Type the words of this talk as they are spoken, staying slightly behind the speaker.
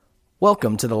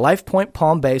Welcome to the LifePoint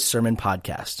Palm Bay Sermon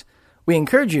Podcast. We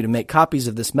encourage you to make copies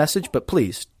of this message, but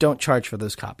please don't charge for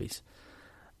those copies.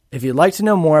 If you'd like to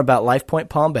know more about LifePoint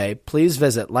Palm Bay, please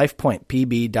visit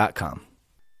lifepointpb.com.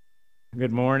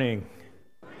 Good morning.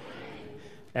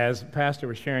 As Pastor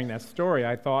was sharing that story,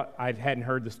 I thought I hadn't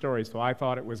heard the story, so I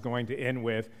thought it was going to end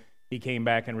with he came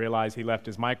back and realized he left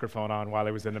his microphone on while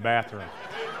he was in the bathroom.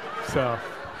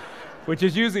 Which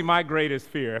is usually my greatest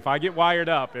fear. If I get wired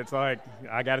up, it's like,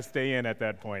 I got to stay in at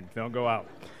that point. Don't go out.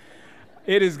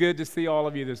 It is good to see all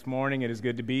of you this morning. It is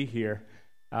good to be here.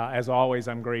 As always,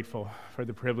 I'm grateful for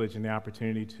the privilege and the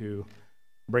opportunity to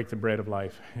break the bread of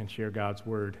life and share God's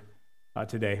word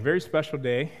today. Very special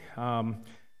day.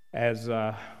 As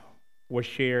was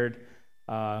shared,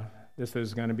 this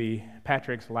is going to be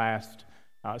Patrick's last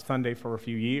Sunday for a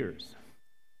few years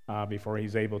before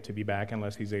he's able to be back,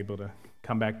 unless he's able to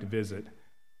come back to visit.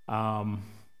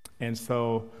 And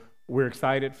so we're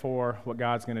excited for what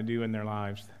God's going to do in their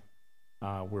lives.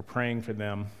 We're praying for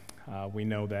them. We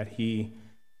know that he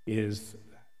is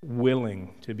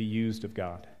willing to be used of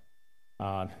God,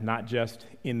 not just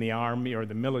in the army or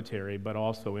the military, but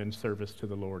also in service to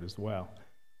the Lord as well.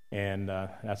 And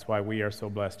that's why we are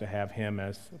so blessed to have him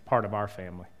as part of our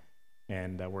family.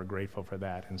 And we're grateful for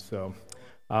that. And so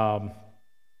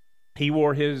he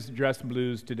wore his dress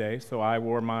blues today, so I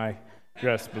wore my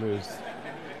dress blues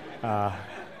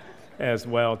as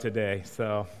well today.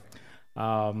 So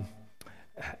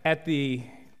at the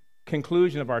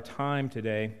conclusion of our time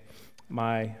today,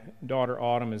 my daughter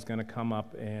Autumn is going to come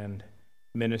up and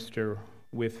minister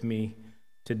with me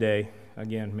today,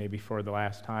 again, maybe for the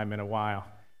last time in a while,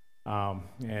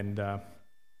 and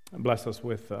bless us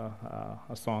with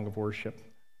a song of worship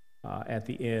at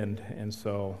the end. And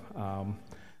so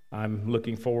I'm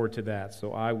looking forward to that.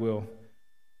 So I will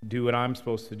do what I'm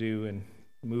supposed to do and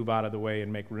move out of the way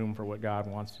and make room for what God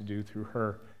wants to do through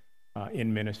her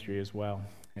in ministry as well.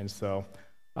 And so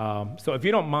if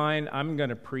you don't mind, I'm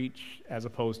going to preach as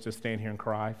opposed to stand here and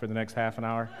cry for the next half an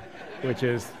hour, which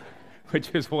is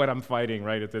what I'm fighting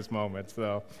right at this moment.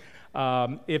 So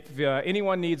if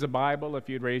anyone needs a Bible, if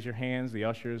you'd raise your hands, the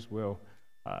ushers will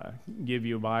give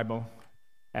you a Bible.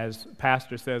 As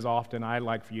Pastor says often, I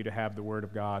like for you to have the Word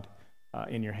of God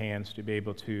in your hands to be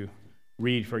able to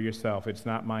read for yourself. It's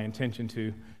not my intention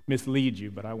to mislead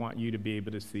you, but I want you to be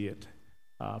able to see it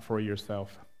for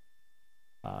yourself.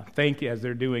 Thank you, as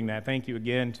they're doing that. Thank you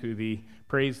again to the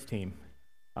praise team,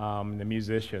 the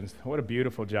musicians. What a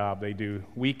beautiful job they do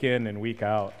week in and week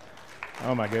out.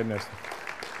 Oh my goodness.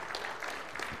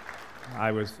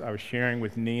 I was sharing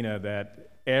with Nina that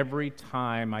every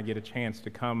time I get a chance to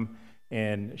come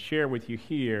and share with you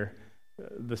here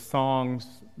the songs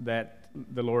that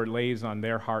the Lord lays on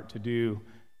their heart to do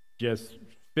just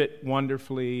fit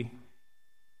wonderfully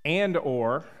and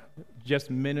or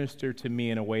just minister to me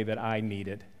in a way that I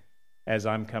needed as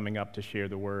I'm coming up to share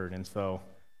the word. And so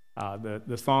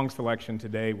the song selection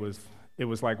today was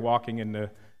like walking in the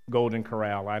Golden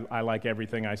Corral. I like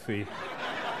everything I see.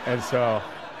 And so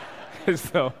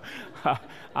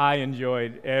I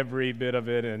enjoyed every bit of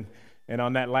it, and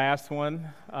on that last one,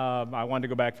 I wanted to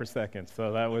go back for seconds.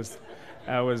 So that was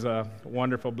a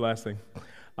wonderful blessing.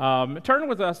 Turn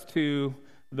with us to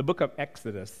the book of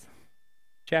Exodus,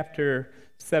 chapter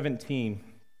 17.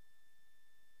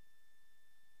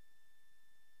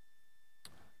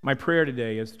 My prayer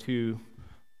today is to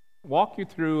walk you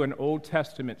through an Old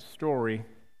Testament story,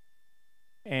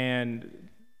 and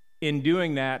in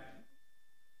doing that,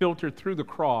 filter through the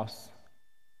cross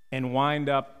and wind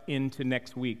up into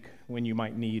next week when you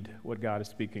might need what God is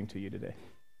speaking to you today.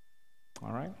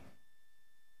 All right?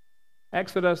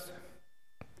 Exodus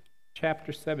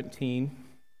chapter 17.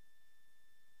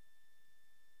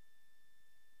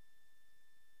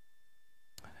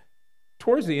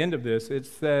 Towards the end of this, it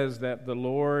says that the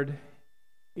Lord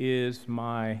is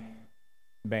my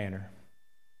banner.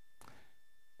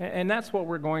 And that's what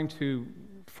we're going to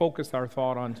focus our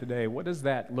thought on today. What does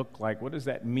that look like? What does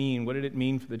that mean? What did it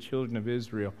mean for the children of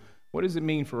Israel? What does it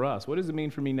mean for us? What does it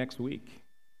mean for me next week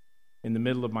in the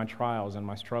middle of my trials and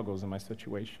my struggles and my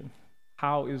situation?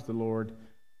 How is the Lord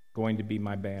going to be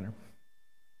my banner?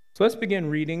 So let's begin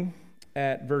reading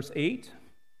at verse 8.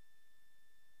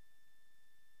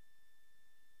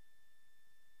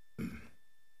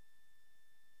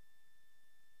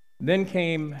 Then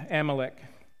came Amalek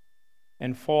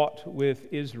and fought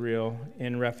with Israel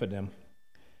in Rephidim.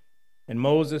 And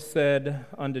Moses said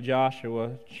unto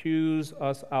Joshua, Choose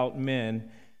us out men,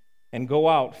 and go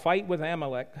out, fight with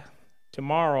Amalek.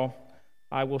 Tomorrow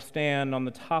I will stand on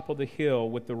the top of the hill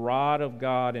with the rod of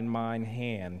God in mine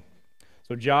hand.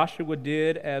 So Joshua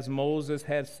did as Moses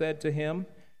had said to him,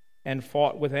 and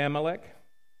fought with Amalek.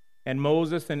 And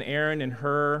Moses and Aaron and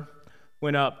Hur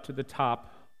went up to the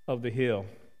top of the hill.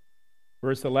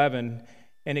 Verse 11,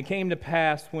 and it came to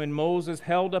pass when Moses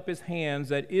held up his hands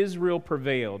that Israel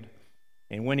prevailed,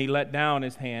 and when he let down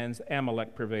his hands,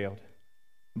 Amalek prevailed.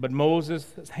 But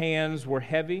Moses' hands were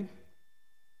heavy,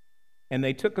 and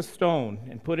they took a stone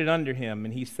and put it under him,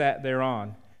 and he sat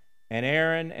thereon. And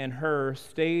Aaron and Hur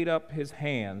stayed up his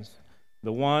hands,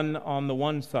 the one on the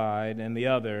one side and the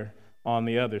other on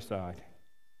the other side.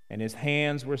 And his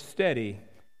hands were steady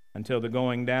until the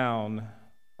going down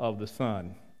of the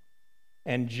sun.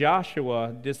 And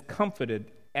Joshua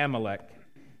discomfited Amalek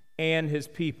and his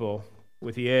people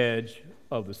with the edge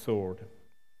of the sword.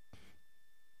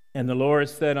 And the Lord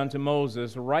said unto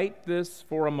Moses, write this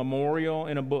for a memorial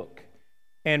in a book,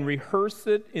 and rehearse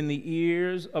it in the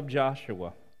ears of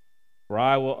Joshua. For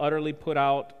I will utterly put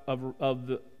out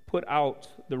the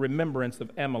remembrance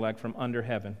of Amalek from under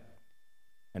heaven.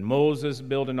 And Moses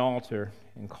built an altar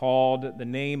and called the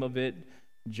name of it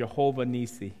Jehovah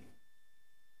Nissi.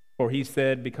 For he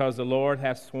said, because the Lord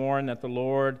hath sworn that the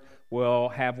Lord will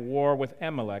have war with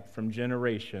Amalek from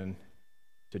generation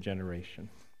to generation.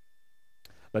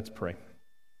 Let's pray.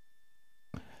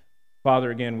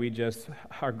 Father, again, we just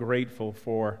are grateful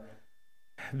for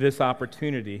this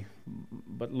opportunity.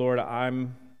 But Lord,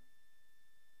 I'm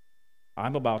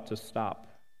about to stop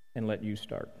and let you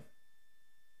start.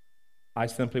 I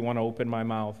simply want to open my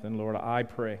mouth, and Lord, I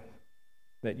pray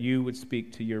that you would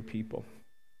speak to your people.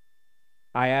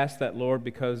 I ask that, Lord,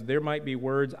 because there might be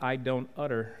words I don't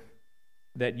utter,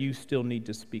 that you still need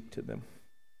to speak to them.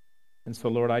 And so,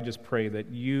 Lord, I just pray that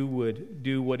you would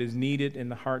do what is needed in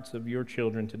the hearts of your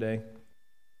children today.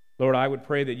 Lord, I would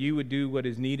pray that you would do what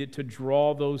is needed to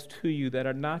draw those to you that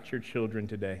are not your children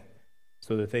today,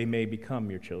 so that they may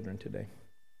become your children today.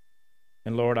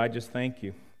 And Lord, I just thank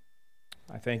you.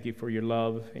 I thank you for your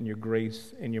love and your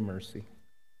grace and your mercy.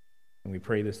 And we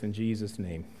pray this in Jesus'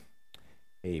 name.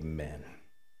 Amen.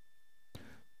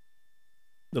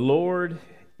 The Lord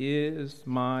is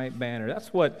my banner.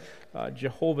 That's what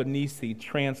Jehovah Nissi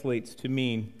translates to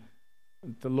mean.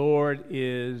 The Lord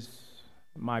is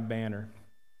my banner.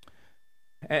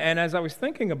 And as I was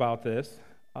thinking about this,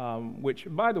 which,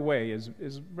 by the way,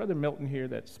 is Brother Milton here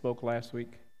that spoke last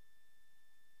week?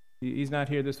 He's not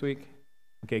here this week?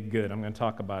 Okay, good. I'm going to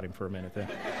talk about him for a minute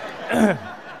then.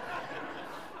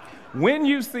 When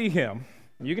you see him,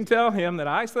 you can tell him that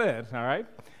I said, all right?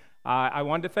 I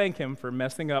wanted to thank him for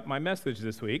messing up my message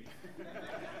this week.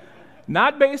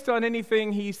 Not based on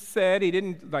anything he said. He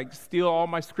didn't steal all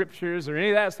my scriptures or any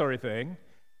of that sort of thing.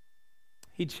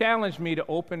 He challenged me to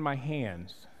open my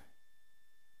hands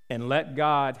and let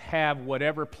God have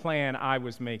whatever plan I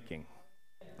was making.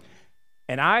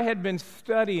 And I had been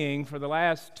studying for the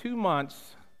last 2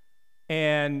 months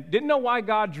and didn't know why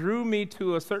God drew me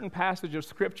to a certain passage of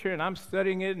Scripture, and I'm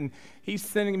studying it, and he's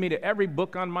sending me to every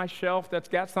book on my shelf that's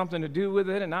got something to do with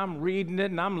it, and I'm reading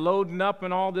it, and I'm loading up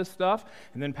and all this stuff.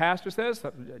 And then Pastor says,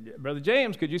 Brother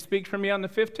James, could you speak for me on the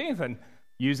 15th? And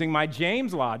using my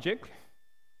James logic,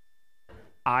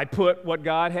 I put what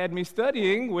God had me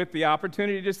studying with the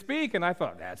opportunity to speak, and I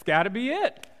thought, that's got to be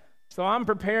it. So I'm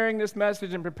preparing this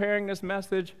message,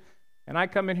 and I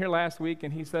come in here last week,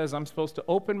 and he says I'm supposed to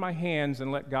open my hands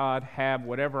and let God have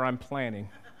whatever I'm planning.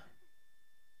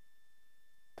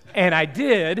 And I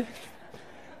did.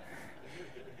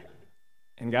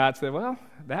 And God said, well,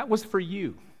 that was for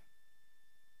you.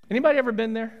 Anybody ever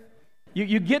been there?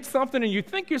 You get something, and you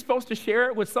think you're supposed to share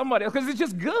it with somebody else because it's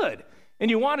just good, and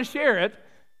you want to share it,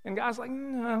 and God's like,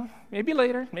 no, maybe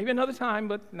later, maybe another time,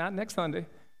 but not next Sunday.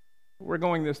 We're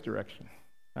going this direction,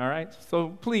 all right? So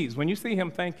please, when you see him,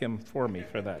 thank him for me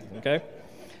for that, okay?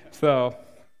 So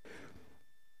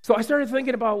I started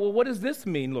thinking about, well, what does this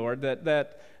mean, Lord, that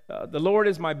the Lord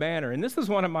is my banner? And this is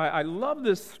I love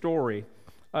this story.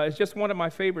 It's just one of my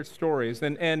favorite stories.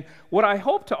 And what I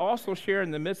hope to also share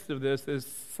in the midst of this is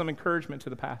some encouragement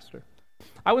to the pastor.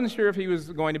 I wasn't sure if he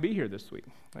was going to be here this week,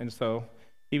 and so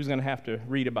he was going to have to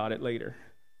read about it later.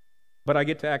 But I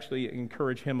get to actually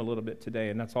encourage him a little bit today,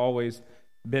 and that's always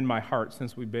been my heart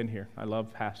since we've been here. I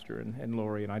love Pastor and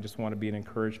Lori, and I just want to be an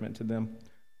encouragement to them.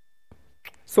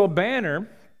 So a banner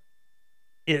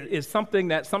is something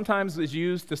that sometimes is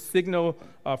used to signal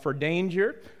for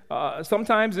danger.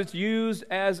 Sometimes it's used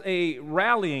as a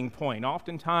rallying point.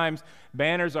 Oftentimes,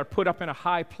 banners are put up in a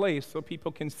high place so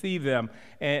people can see them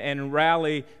and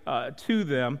rally to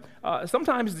them.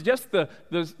 Sometimes just the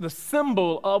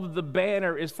symbol of the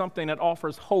banner is something that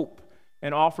offers hope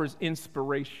and offers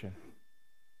inspiration.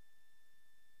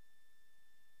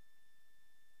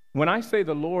 When I say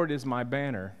the Lord is my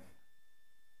banner,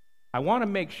 I want to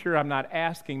make sure I'm not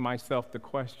asking myself the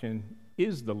question,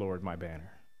 is the Lord my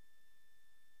banner?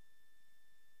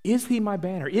 Is he my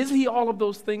banner? Is he all of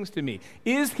those things to me?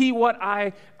 Is he what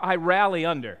I rally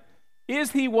under?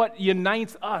 Is he what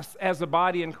unites us as a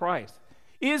body in Christ?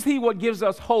 Is he what gives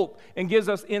us hope and gives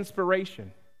us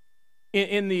inspiration?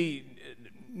 In the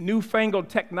newfangled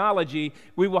technology,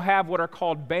 we will have what are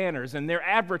called banners, and they're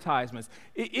advertisements.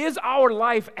 Is our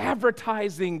life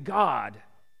advertising God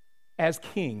as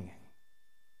King?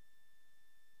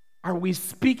 Are we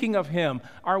speaking of him?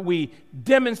 Are we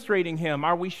demonstrating him?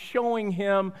 Are we showing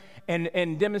him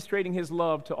and demonstrating his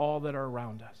love to all that are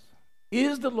around us?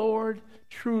 Is the Lord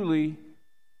truly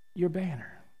your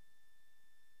banner?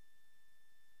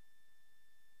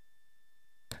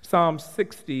 Psalm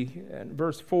 60 and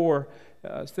verse 4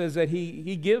 says that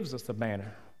he gives us a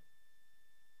banner.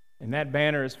 And that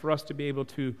banner is for us to be able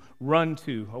to run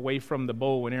to, away from the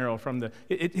bow and arrow,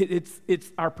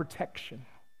 it's our protection.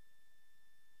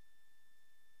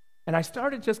 And I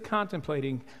started just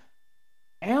contemplating,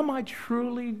 am I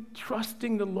truly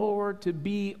trusting the Lord to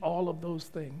be all of those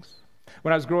things?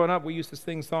 When I was growing up, we used to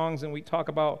sing songs and we talk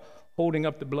about holding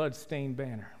up the blood-stained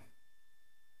banner.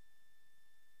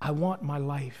 I want my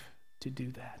life to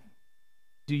do that.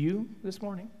 Do you this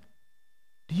morning?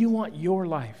 Do you want your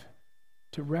life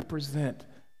to represent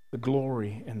the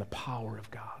glory and the power of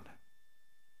God?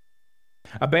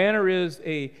 A banner is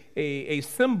a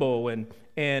symbol,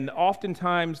 and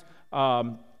oftentimes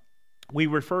we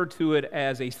refer to it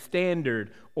as a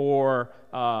standard or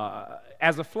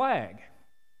as a flag.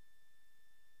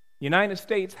 The United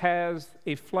States has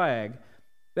a flag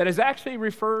that is actually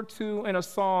referred to in a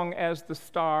song as the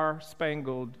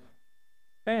Star-Spangled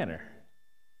Banner.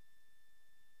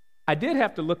 I did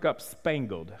have to look up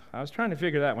spangled. I was trying to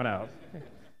figure that one out.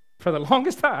 For the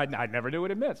longest time, I never knew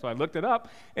what it meant, so I looked it up,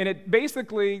 and it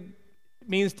basically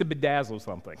means to bedazzle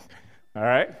something. All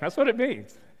right? That's what it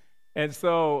means. And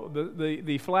so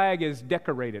the flag is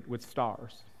decorated with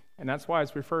stars, and that's why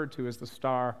it's referred to as the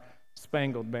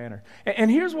Star-Spangled Banner.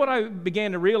 And here's what I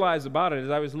began to realize about it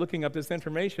as I was looking up this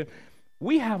information.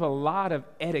 We have a lot of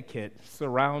etiquette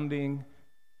surrounding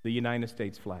the United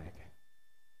States flag.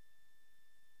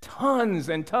 Tons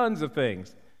and tons of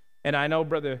things. And I know,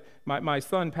 my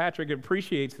son Patrick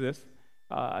appreciates this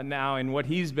now and what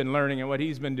he's been learning and what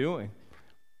he's been doing.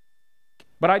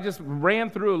 But I just ran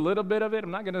through a little bit of it.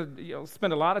 I'm not going to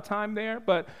spend a lot of time there,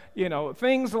 but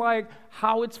things like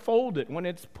how it's folded when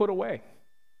it's put away.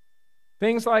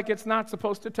 Things like it's not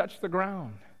supposed to touch the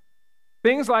ground.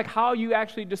 Things like how you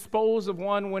actually dispose of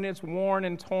one when it's worn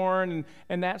and torn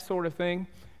and that sort of thing.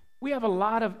 We have a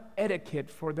lot of etiquette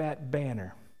for that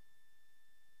banner.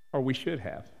 Or we should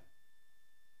have.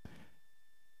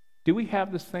 Do we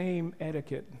have the same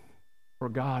etiquette for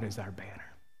God as our banner?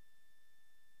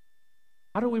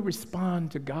 How do we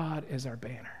respond to God as our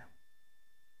banner?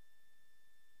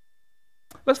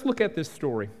 Let's look at this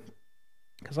story,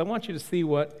 because I want you to see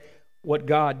what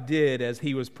God did as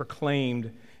he was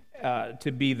proclaimed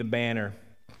to be the banner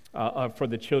for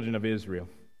the children of Israel.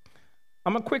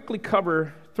 I'm going to quickly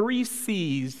cover 3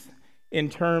 C's in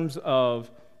terms of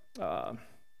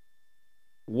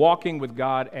walking with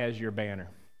God as your banner.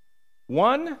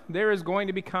 1, there is going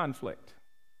to be conflict.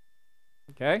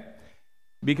 Okay?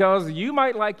 Because you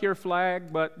might like your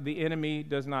flag, but the enemy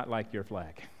does not like your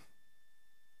flag.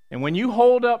 And when you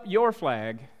hold up your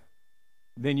flag,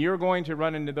 then you're going to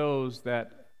run into those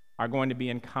that are going to be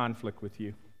in conflict with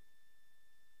you.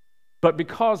 But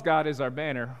because God is our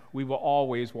banner, we will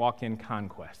always walk in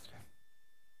conquest.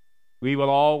 We will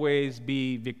always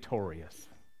be victorious.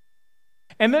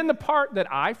 And then the part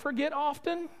that I forget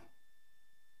often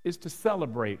is to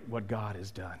celebrate what God has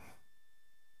done.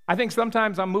 I think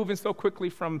sometimes I'm moving so quickly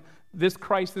from this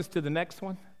crisis to the next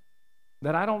one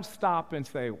that I don't stop and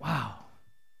say, wow,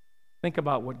 think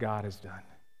about what God has done,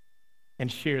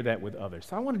 and share that with others.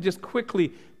 So I want to just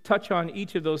quickly touch on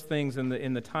each of those things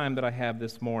in the time that I have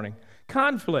this morning.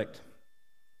 Conflict.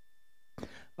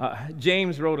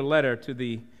 James wrote a letter to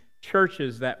the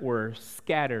churches that were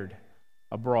scattered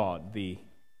abroad, the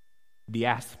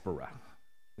diaspora.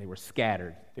 They were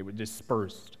scattered. They were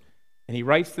dispersed. And he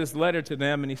writes this letter to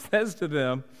them, and he says to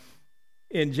them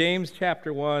in James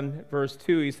chapter 1, verse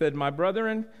 2, he said, "My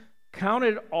brethren, count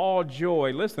it all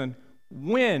joy," listen,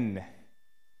 "when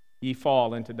ye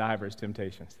fall into divers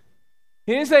temptations."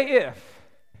 He didn't say if.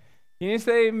 He didn't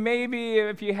say maybe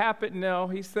if you happen. No,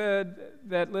 he said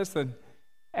that, listen,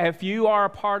 if you are a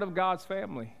part of God's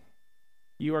family,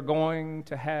 you are going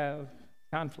to have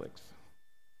conflicts.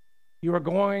 You are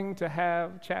going to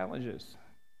have challenges.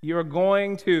 You're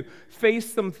going to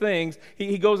face some things.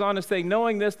 He goes on to say,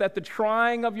 knowing this, that the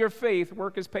trying of your faith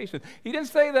worketh patience. He didn't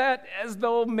say that as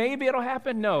though maybe it'll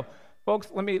happen. No. Folks,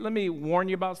 let me warn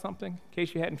you about something in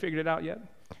case you hadn't figured it out yet.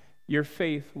 Your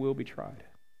faith will be tried.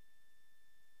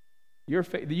 Your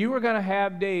faith. You are going to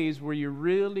have days where you're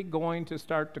really going to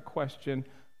start to question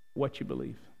what you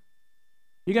believe.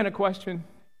 You're going to question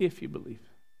if you believe.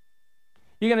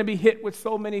 You're going to be hit with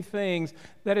so many things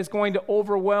that it's going to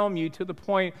overwhelm you to the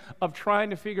point of trying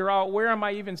to figure out, where am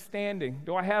I even standing?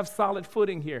 Do I have solid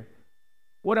footing here?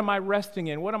 What am I resting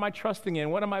in? What am I trusting in?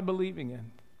 What am I believing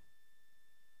in?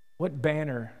 What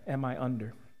banner am I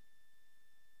under?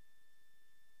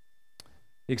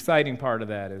 The exciting part of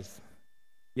that is,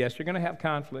 yes, you're going to have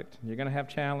conflict, you're going to have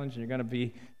challenge, and you're going to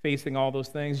be facing all those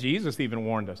things. Jesus even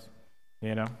warned us,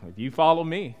 if you follow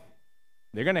me,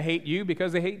 they're going to hate you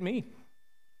because they hate me.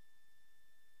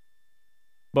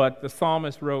 But the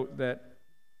psalmist wrote that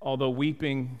although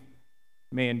weeping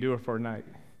may endure for a night,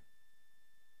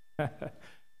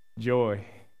 joy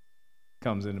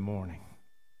comes in the morning.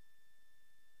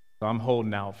 So I'm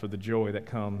holding out for the joy that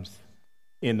comes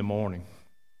in the morning.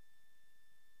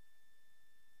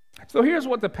 So here's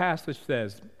what the passage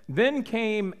says. Then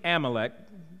came Amalek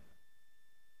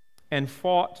and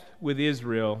fought with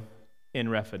Israel in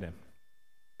Rephidim.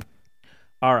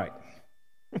 All right.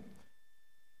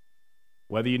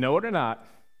 Whether you know it or not,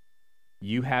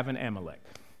 you have an Amalek.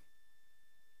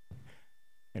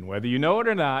 And whether you know it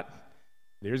or not,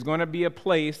 there's going to be a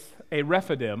place, a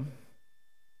Rephidim,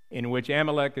 in which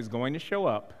Amalek is going to show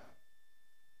up,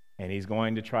 and he's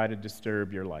going to try to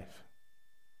disturb your life.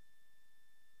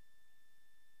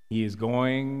 He is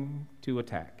going to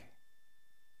attack.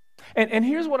 And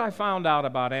here's what I found out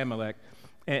about Amalek,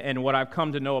 and what I've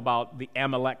come to know about the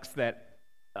Amaleks that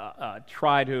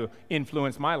try to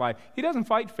influence my life. He doesn't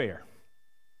fight fair.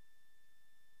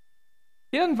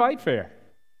 He doesn't fight fair.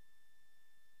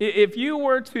 If you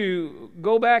were to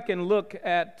go back and look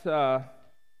at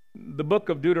the book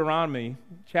of Deuteronomy,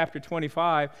 chapter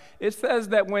 25, it says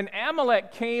that when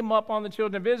Amalek came up on the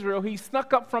children of Israel, he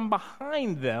snuck up from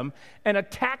behind them and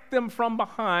attacked them from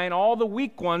behind, all the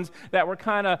weak ones that were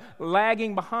kind of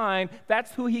lagging behind.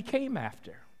 That's who he came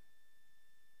after.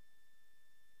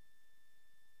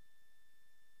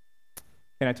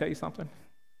 Can I tell you something?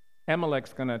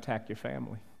 Amalek's going to attack your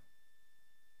family.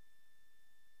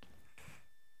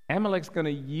 Amalek's going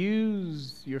to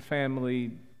use your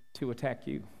family to attack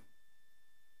you.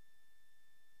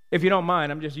 If you don't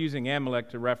mind, I'm just using Amalek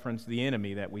to reference the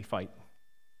enemy that we fight.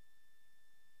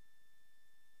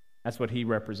 That's what he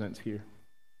represents here.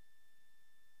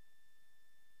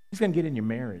 He's going to get in your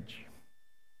marriage.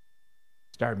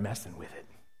 Start messing with it.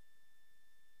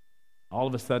 All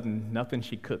of a sudden, nothing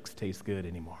she cooks tastes good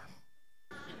anymore.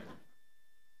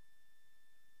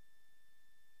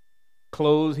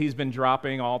 Clothes he's been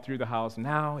dropping all through the house,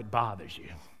 now it bothers you.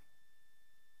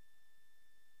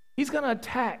 He's going to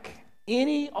attack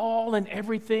any, all, and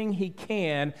everything he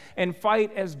can and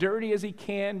fight as dirty as he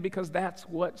can, because that's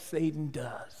what Satan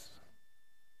does.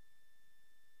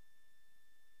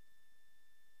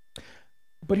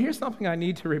 But here's something I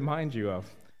need to remind you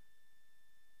of.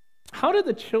 How did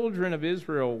the children of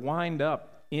Israel wind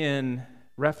up in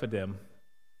Rephidim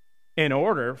in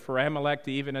order for Amalek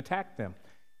to even attack them?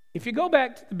 If you go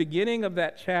back to the beginning of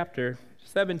that chapter,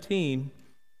 17,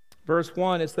 verse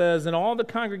 1, it says, "And all the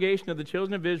congregation of the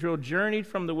children of Israel journeyed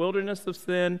from the wilderness of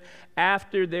Sin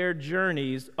after their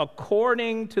journeys,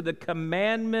 according to the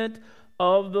commandment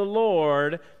of the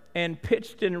Lord, and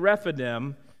pitched in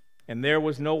Rephidim, and there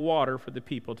was no water for the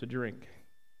people to drink."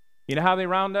 You know how they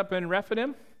wound up in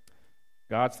Rephidim?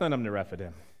 God sent them to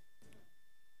Rephidim.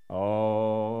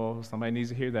 Oh, somebody needs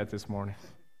to hear that this morning.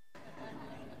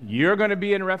 You're going to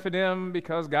be in Rephidim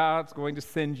because God's going to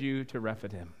send you to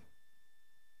Rephidim.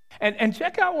 And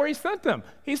check out where he sent them.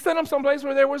 He sent them someplace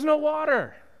where there was no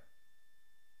water.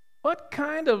 What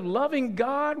kind of loving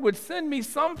God would send me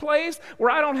someplace where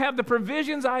I don't have the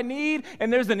provisions I need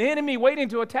and there's an enemy waiting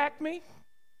to attack me?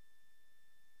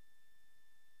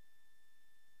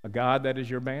 A God that is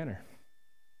your banner.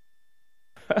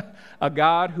 A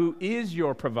God who is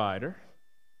your provider.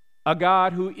 A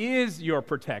God who is your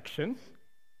protection.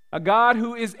 A God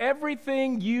who is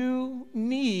everything you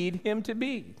need him to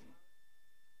be.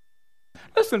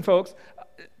 Listen, folks,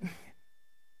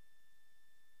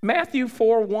 Matthew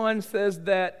 4:1 says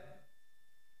that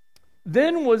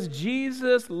then was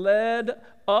Jesus led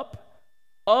up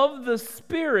of the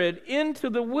Spirit into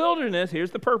the wilderness,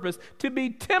 here's the purpose, to be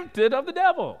tempted of the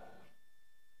devil.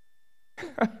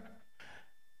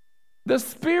 The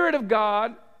Spirit of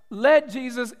God led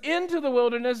Jesus into the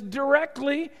wilderness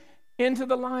directly into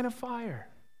the line of fire.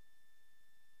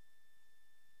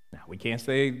 Now, we can't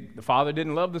say the Father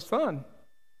didn't love the Son.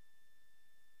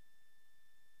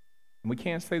 And we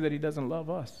can't say that he doesn't love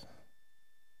us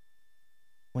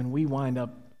when we wind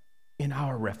up in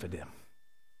our Rephidim,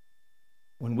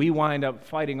 when we wind up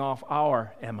fighting off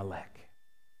our Amalek.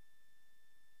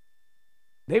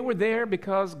 They were there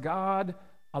because God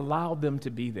allowed them to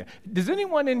be there. Does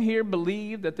anyone in here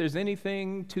believe that there's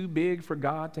anything too big for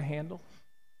God to handle?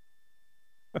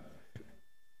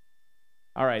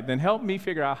 All right, then help me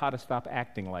figure out how to stop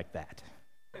acting like that.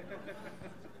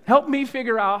 Help me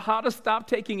figure out how to stop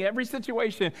taking every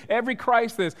situation, every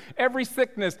crisis, every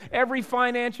sickness, every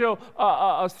financial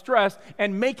stress,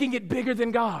 and making it bigger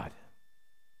than God.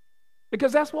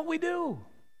 Because that's what we do.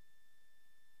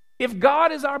 If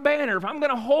God is our banner, if I'm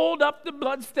going to hold up the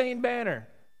bloodstained banner,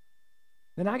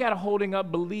 then I got to holding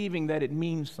up believing that it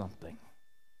means something,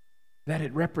 that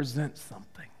it represents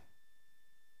something,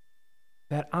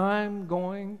 that I'm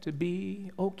going to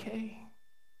be okay.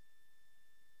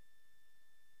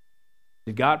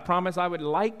 Did God promise I would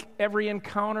like every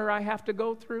encounter I have to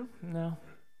go through? No.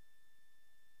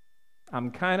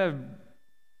 I'm kind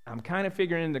of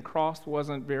figuring the cross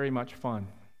wasn't very much fun.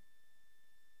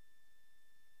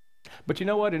 But you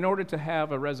know what? In order to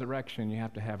have a resurrection, you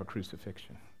have to have a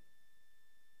crucifixion.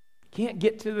 You can't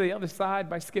get to the other side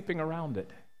by skipping around it.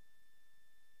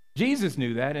 Jesus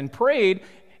knew that and prayed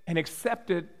and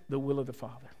accepted the will of the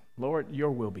Father. Lord,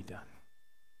 your will be done.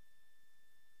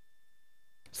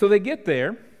 So they get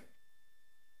there.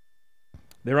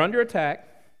 They're under attack.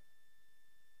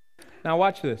 Now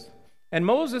watch this. And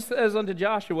Moses says unto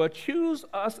Joshua, choose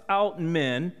us out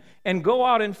men and go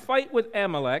out and fight with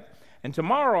Amalek. And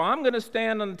tomorrow I'm going to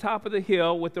stand on the top of the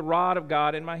hill with the rod of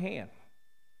God in my hand.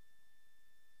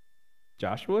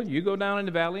 Joshua, you go down in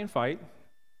the valley and fight.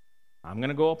 I'm going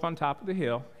to go up on top of the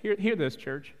hill. Hear this,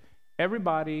 church.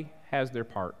 Everybody has their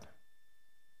part.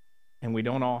 And we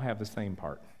don't all have the same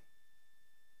part.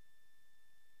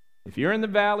 If you're in the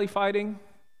valley fighting,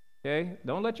 okay,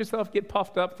 don't let yourself get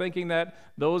puffed up thinking that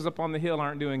those up on the hill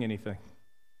aren't doing anything.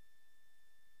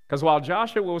 Because while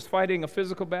Joshua was fighting a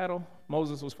physical battle,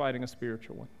 Moses was fighting a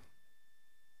spiritual one.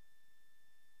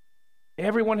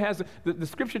 Everyone has, the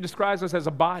scripture describes us as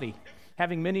a body,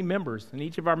 having many members, and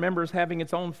each of our members having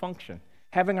its own function,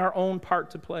 having our own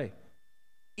part to play.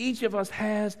 Each of us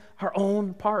has our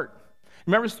own part.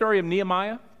 Remember the story of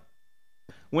Nehemiah?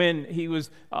 When he was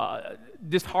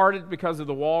disheartened because of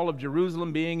the wall of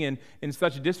Jerusalem being in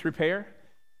such disrepair.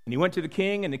 And he went to the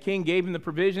king, and the king gave him the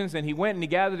provisions, and he went and he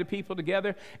gathered the people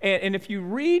together. And if you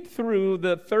read through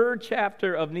the 3rd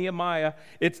chapter of Nehemiah,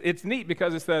 it's neat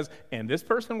because it says, and this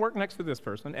person worked next to this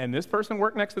person, and this person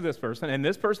worked next to this person, and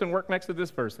this person worked next to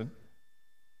this person.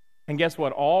 And guess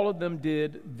what? All of them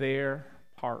did their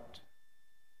part.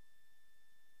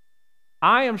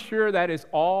 I am sure that is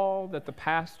all that the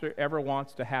pastor ever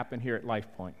wants to happen here at Life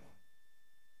Point.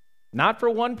 Not for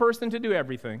one person to do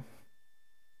everything,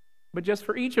 but just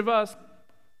for each of us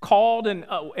called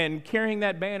and carrying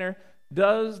that banner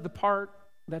does the part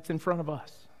that's in front of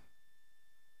us.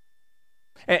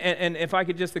 And if I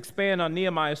could just expand on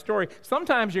Nehemiah's story,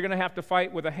 sometimes you're going to have to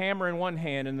fight with a hammer in one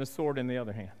hand and the sword in the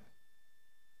other hand.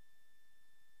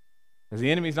 Because the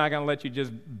enemy's not going to let you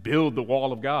just build the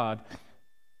wall of God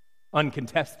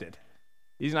uncontested.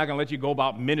 He's not going to let you go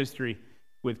about ministry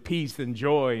with peace and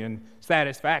joy and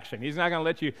satisfaction. He's not going to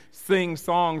let you sing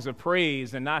songs of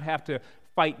praise and not have to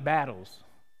fight battles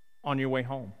on your way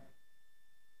home.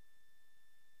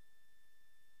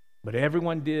 But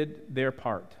everyone did their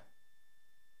part.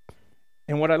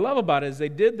 And what I love about it is they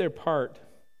did their part.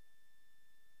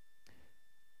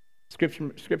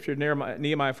 Scripture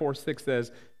Nehemiah 4:6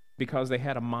 says, because they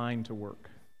had a mind to work.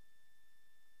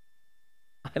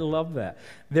 I love that.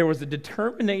 There was a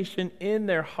determination in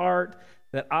their heart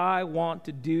that I want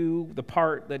to do the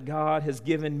part that God has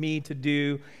given me to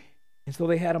do. And so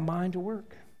they had a mind to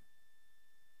work.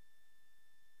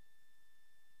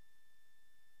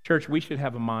 Church, we should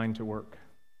have a mind to work.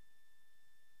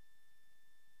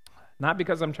 Not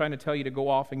because I'm trying to tell you to go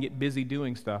off and get busy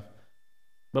doing stuff,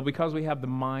 but because we have the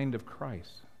mind of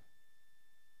Christ.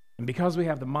 And because we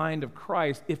have the mind of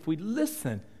Christ, if we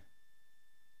listen,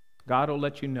 God will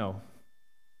let you know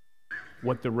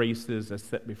what the race is that's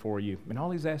set before you. And all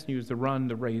he's asking you is to run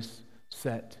the race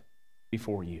set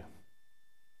before you.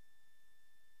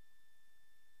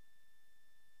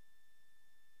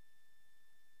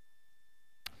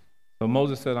 So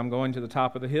Moses said, I'm going to the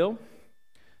top of the hill,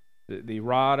 the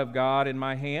rod of God in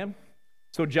my hand.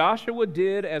 So Joshua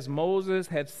did as Moses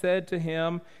had said to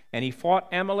him, and he fought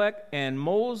Amalek, and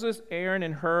Moses, Aaron,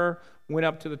 and Hur went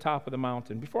up to the top of the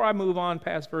mountain. Before I move on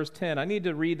past verse 10, I need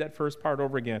to read that first part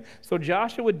over again. So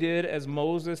Joshua did as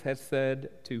Moses had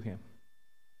said to him.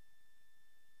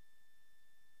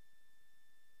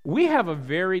 We have a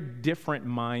very different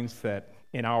mindset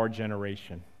in our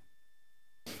generation.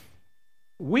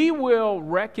 We will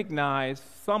recognize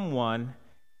someone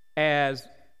as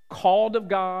called of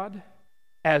God,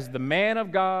 as the man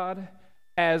of God,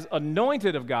 as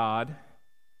anointed of God,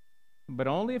 but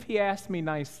only if he asks me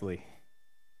nicely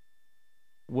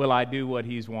will I do what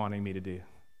he's wanting me to do.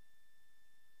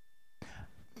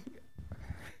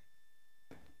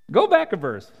 Go back a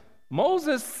verse.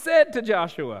 Moses said to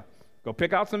Joshua, go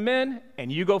pick out some men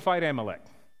and you go fight Amalek.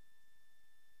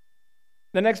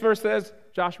 The next verse says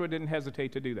Joshua didn't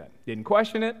hesitate to do that. Didn't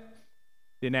question it.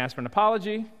 Didn't ask for an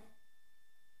apology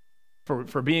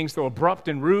for being so abrupt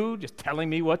and rude, just telling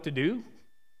me what to do.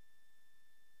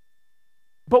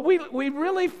 But we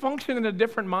really function in a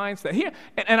different mindset here,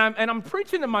 and I'm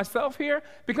preaching to myself here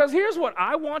because here's what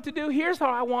I want to do. Here's how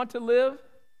I want to live.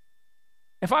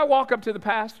 If I walk up to the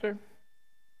pastor,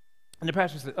 and the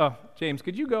pastor says, "Oh, James,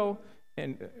 could you go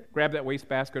and grab that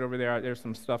wastebasket over there? There's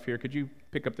some stuff here. Could you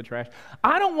pick up the trash?"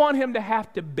 I don't want him to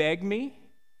have to beg me.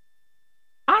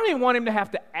 I don't even want him to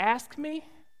have to ask me.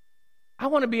 I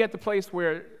want to be at the place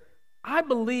where I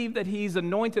believe that he's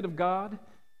anointed of God.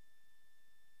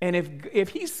 And if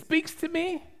he speaks to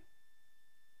me,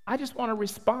 I just want to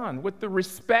respond with the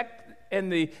respect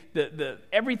and the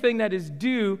everything that is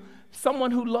due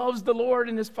someone who loves the Lord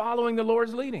and is following the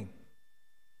Lord's leading.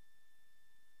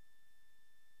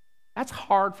 That's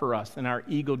hard for us in our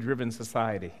ego-driven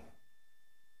society.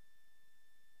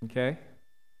 Okay?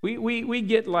 We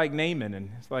get like Naaman,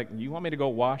 and it's like, you want me to go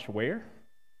wash where?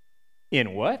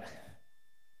 In what?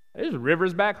 There's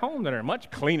rivers back home that are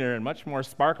much cleaner and much more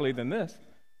sparkly than this.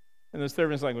 And the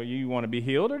servant's like, well, you want to be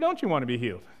healed or don't you want to be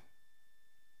healed?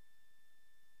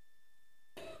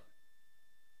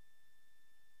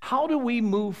 How do we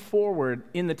move forward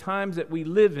in the times that we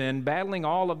live in, battling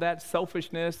all of that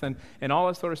selfishness and all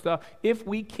that sort of stuff, if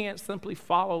we can't simply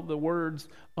follow the words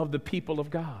of the people of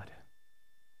God?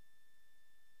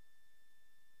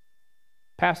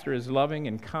 Pastor is loving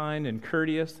and kind and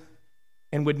courteous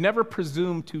and would never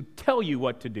presume to tell you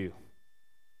what to do.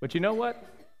 But you know what?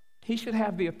 He should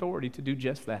have the authority to do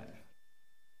just that.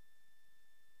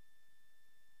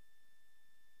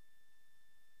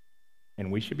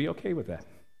 And we should be okay with that.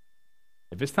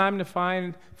 If it's time to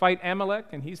fight Amalek,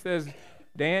 and he says,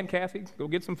 Dan, Kathy, go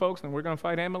get some folks, and we're going to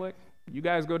fight Amalek. You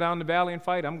guys go down the valley and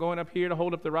fight. I'm going up here to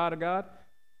hold up the rod of God.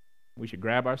 We should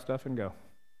grab our stuff and go.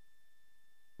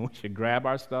 We should grab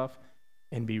our stuff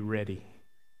and be ready.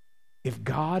 If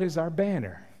God is our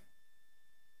banner,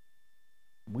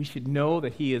 we should know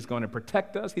that he is going to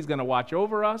protect us. He's going to watch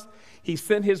over us. He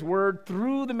sent his word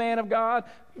through the man of God.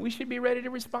 We should be ready to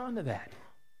respond to that.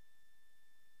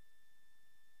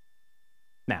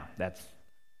 Now, that's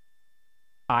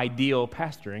ideal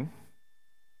pastoring,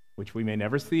 which we may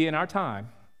never see in our time.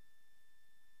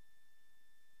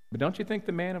 But don't you think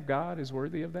the man of God is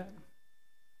worthy of that?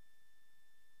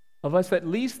 Of us at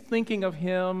least thinking of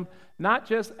him not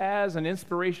just as an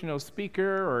inspirational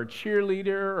speaker or a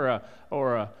cheerleader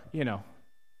or a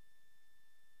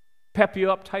pep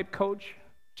you up type coach.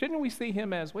 Shouldn't we see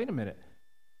him as, wait a minute,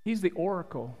 he's the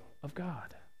oracle of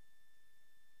God.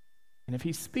 And if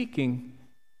he's speaking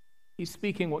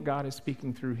what God is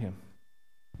speaking through him.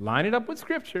 Line it up with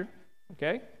Scripture,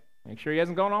 okay? Make sure he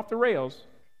hasn't gone off the rails.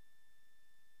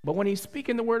 But when he's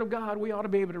speaking the word of God, we ought to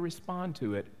be able to respond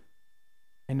to it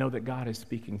and know that God is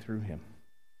speaking through him.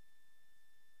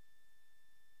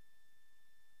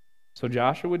 So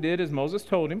Joshua did as Moses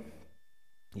told him.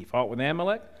 He fought with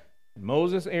Amalek. And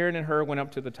Moses, Aaron, and Hur went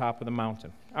up to the top of the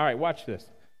mountain. All right, watch this.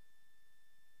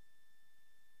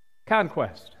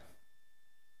 Conquest.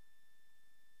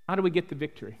 How do we get the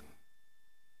victory?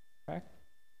 Okay.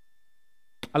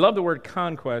 I love the word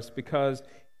conquest because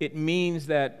it means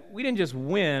that we didn't just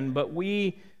win, but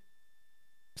we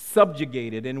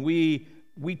subjugated and we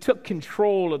took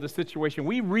control of the situation.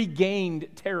 We regained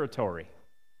territory.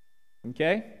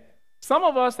 Okay? Some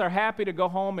of us are happy to go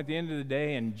home at the end of the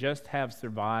day and just have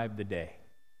survived the day.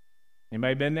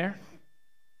 Anybody been there?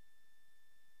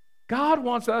 God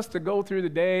wants us to go through the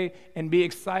day and be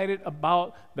excited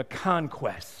about the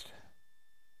conquest,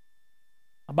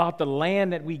 about the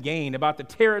land that we gained, about the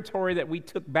territory that we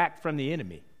took back from the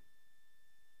enemy.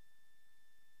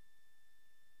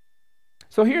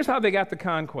 So here's how they got the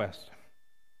conquest.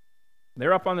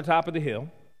 They're up on the top of the hill.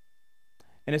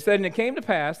 And it said, and it came to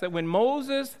pass that when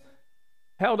Moses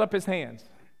held up his hands,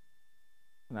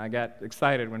 and I got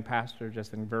excited when Pastor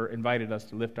just invited us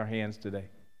to lift our hands today.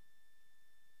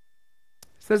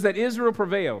 It says that Israel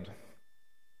prevailed.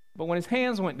 But when his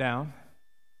hands went down,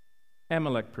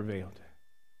 Amalek prevailed.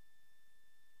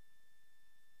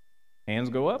 Hands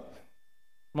go up,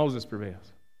 Moses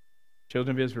prevails.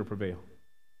 Children of Israel prevail.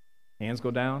 Hands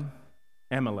go down,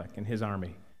 Amalek and his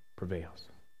army prevails.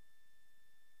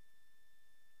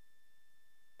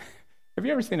 Have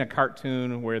you ever seen a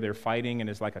cartoon where they're fighting and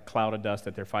it's like a cloud of dust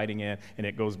that they're fighting in, and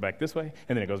it goes back this way,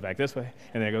 and then it goes back this way,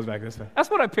 and then it goes back this way?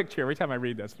 That's what I picture every time I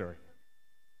read that story.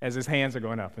 As his hands are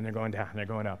going up, and they're going down, and they're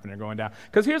going up, and they're going down.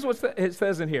 Because here's what it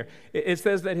says in here. It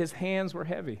says that his hands were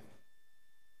heavy.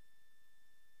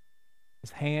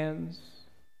 His hands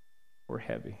were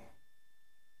heavy.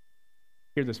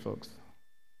 Hear this, folks.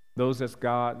 Those that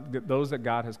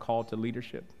God has called to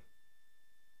leadership,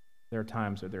 there are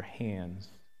times that their hands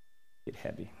get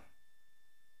heavy.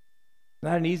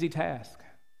 Not an easy task.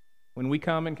 When we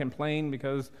come and complain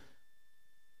because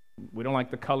we don't like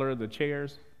the color of the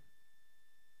chairs,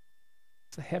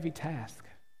 it's a heavy task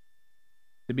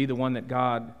to be the one that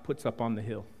God puts up on the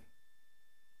hill.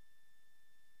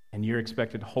 And you're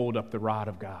expected to hold up the rod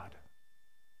of God.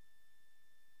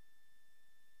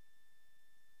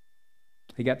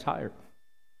 He got tired.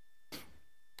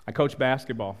 I coached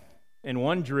basketball. And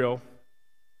one drill,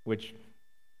 which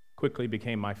quickly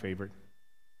became my favorite,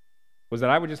 was that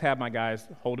I would just have my guys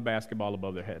hold a basketball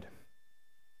above their head.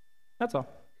 That's all.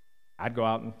 I'd go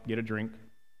out and get a drink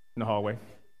in the hallway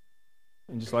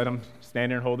and just let them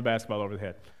stand there and hold the basketball over the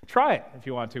head. Try it if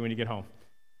you want to when you get home.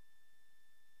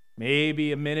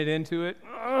 Maybe a minute into it,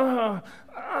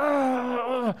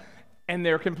 and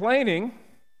they're complaining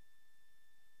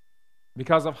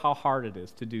because of how hard it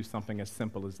is to do something as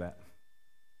simple as that.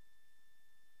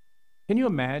 Can you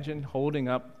imagine holding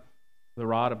up the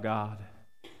rod of God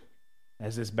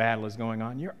as this battle is going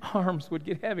on? Your arms would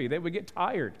get heavy. They would get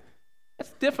tired.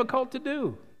 That's difficult to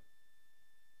do.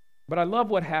 But I love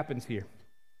what happens here.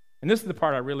 And this is the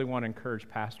part I really want to encourage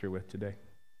Pastor with today,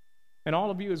 and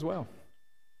all of you as well.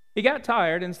 He got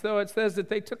tired, and so it says that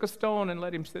they took a stone and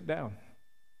let him sit down.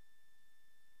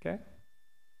 Okay?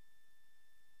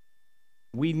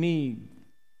 We need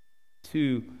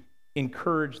to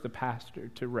encourage the pastor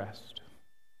to rest,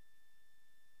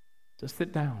 to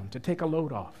sit down, to take a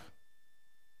load off.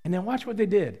 And then watch what they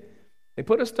did. They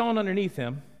put a stone underneath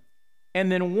him, and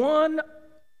then one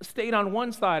stayed on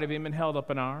one side of him and held up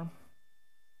an arm,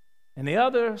 and the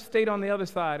other stayed on the other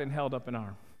side and held up an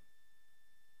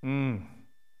arm.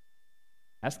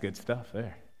 That's good stuff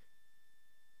there.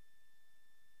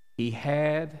 He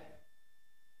had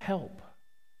help.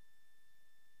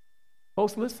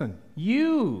 Folks, listen.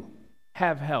 You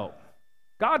have help.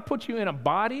 God put you in a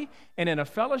body and in a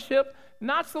fellowship,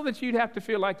 not so that you'd have to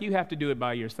feel like you have to do it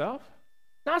by yourself,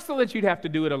 not so that you'd have to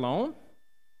do it alone,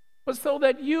 but so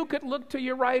that you could look to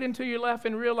your right and to your left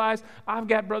and realize, I've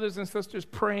got brothers and sisters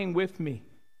praying with me,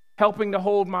 helping to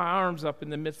hold my arms up in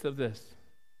the midst of this.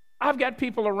 I've got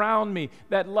people around me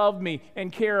that love me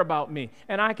and care about me,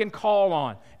 and I can call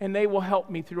on, and they will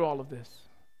help me through all of this.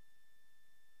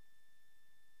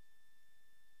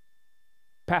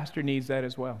 Pastor needs that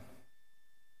as well.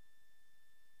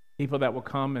 People that will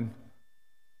come and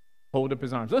hold up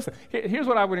his arms. Listen, here's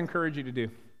what I would encourage you to do.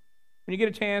 When you get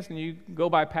a chance and you go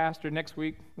by Pastor next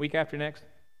week, week after next,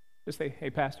 just say,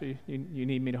 hey, Pastor, you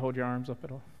need me to hold your arms up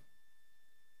at all?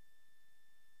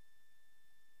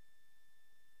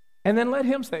 And then let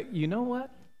him say, you know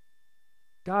what?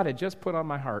 God had just put on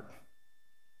my heart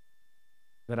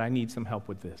that I need some help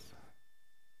with this.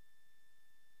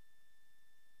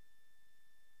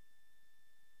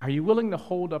 Are you willing to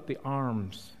hold up the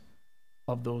arms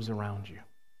of those around you?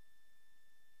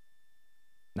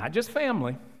 Not just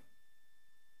family,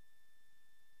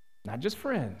 not just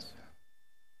friends.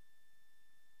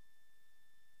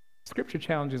 Scripture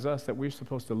challenges us that we're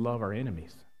supposed to love our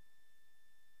enemies.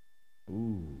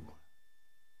 Ooh.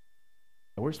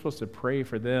 And we're supposed to pray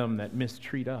for them that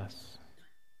mistreat us.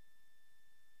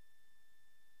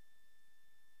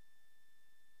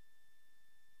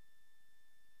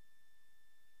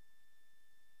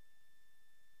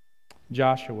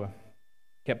 Joshua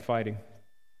kept fighting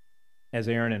as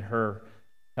Aaron and Hur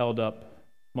held up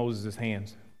Moses'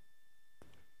 hands.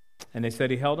 And they said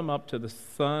he held him up till the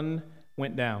sun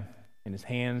went down and his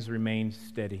hands remained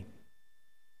steady.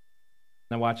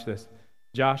 Now watch this.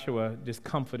 Joshua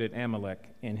discomfited Amalek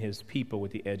and his people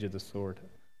with the edge of the sword.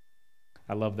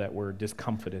 I love that word,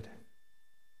 discomfited.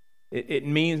 It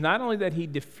means not only that he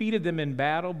defeated them in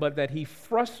battle, but that he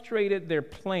frustrated their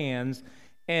plans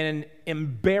and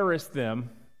embarrassed them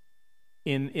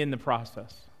in the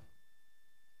process.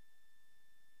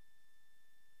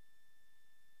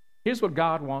 Here's what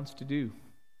God wants to do.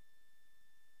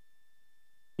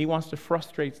 He wants to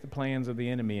frustrate the plans of the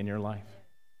enemy in your life.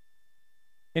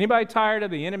 Anybody tired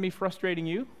of the enemy frustrating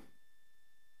you?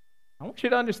 I want you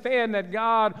to understand that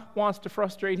God wants to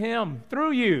frustrate him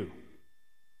through you.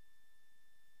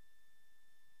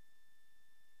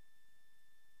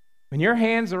 When your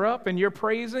hands are up and you're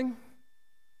praising,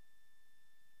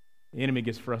 the enemy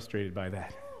gets frustrated by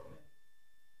that.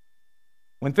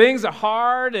 When things are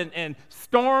hard and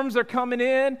storms are coming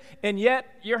in, and yet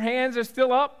your hands are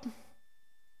still up,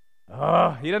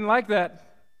 he doesn't like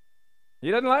that.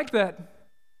 He doesn't like that.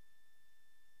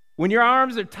 When your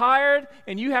arms are tired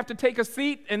and you have to take a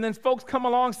seat and then folks come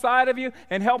alongside of you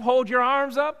and help hold your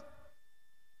arms up,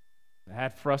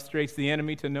 that frustrates the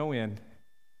enemy to no end.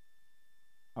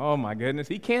 Oh my goodness,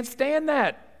 he can't stand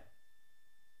that.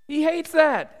 He hates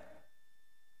that.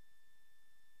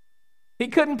 He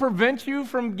couldn't prevent you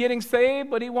from getting saved,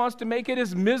 but he wants to make it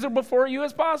as miserable for you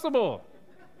as possible.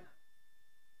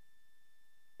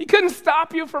 He couldn't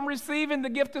stop you from receiving the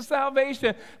gift of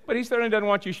salvation, but he certainly doesn't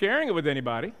want you sharing it with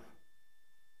anybody.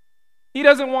 He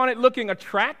doesn't want it looking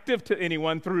attractive to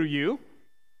anyone through you.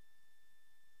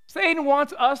 Satan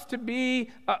wants us to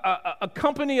be a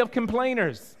company of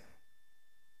complainers.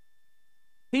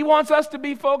 He wants us to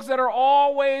be folks that are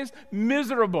always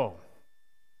miserable.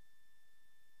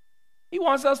 He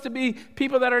wants us to be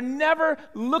people that are never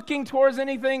looking towards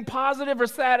anything positive or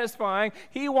satisfying.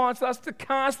 He wants us to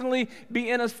constantly be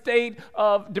in a state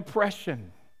of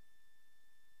depression.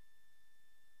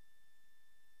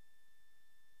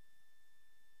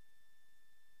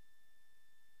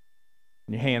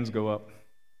 When your hands go up,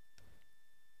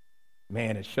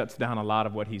 man, it shuts down a lot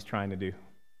of what he's trying to do.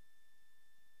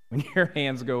 When your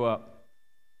hands go up.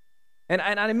 And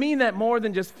I mean that more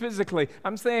than just physically.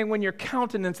 I'm saying when your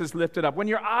countenance is lifted up, when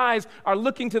your eyes are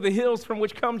looking to the hills from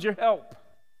which comes your help.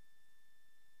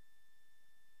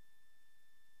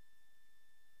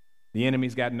 The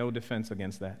enemy's got no defense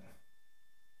against that.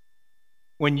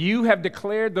 When you have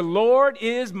declared, the Lord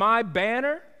is my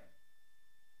banner,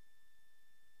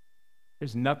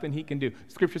 there's nothing he can do.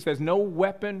 Scripture says, no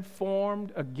weapon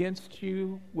formed against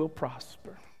you will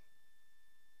prosper.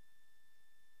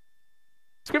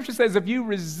 Scripture says if you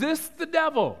resist the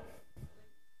devil,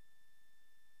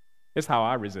 it's how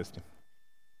I resist him.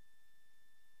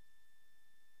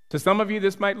 To some of you,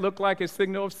 this might look like a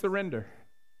signal of surrender.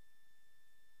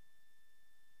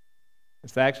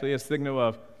 It's actually a signal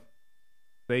of,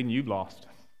 Satan, you've lost.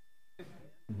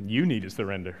 You need to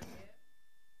surrender.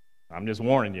 I'm just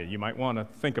warning you. You might want to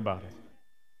think about it.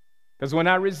 Because when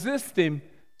I resist him,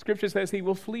 Scripture says he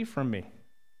will flee from me.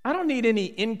 I don't need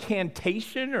any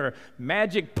incantation or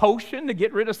magic potion to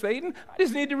get rid of Satan. I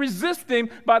just need to resist him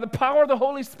by the power of the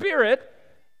Holy Spirit.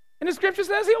 And the Scripture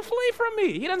says he'll flee from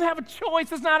me. He doesn't have a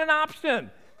choice. It's not an option.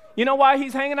 You know why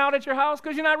he's hanging out at your house?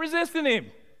 Because you're not resisting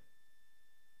him.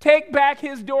 Take back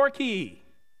his door key.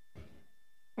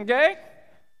 Okay?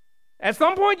 At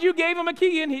some point you gave him a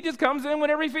key and he just comes in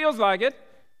whenever he feels like it.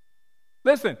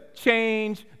 Listen,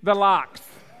 change the locks.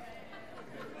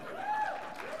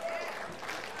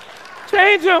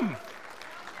 Change them.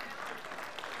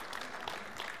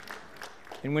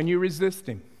 And when you resist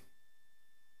him,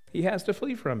 he has to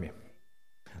flee from you.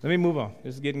 Let me move on.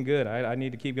 This is getting good. I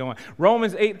need to keep going.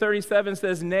 Romans 8:37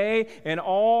 says, nay, in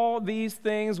all these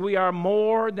things we are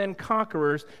more than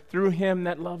conquerors through him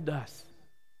that loved us.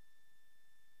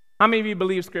 How many of you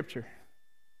believe Scripture?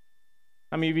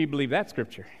 How many of you believe that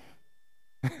Scripture?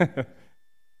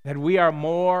 That we are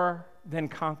more than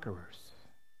conquerors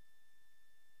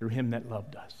through him that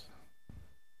loved us.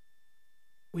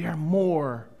 We are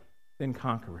more than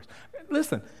conquerors.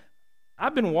 Listen,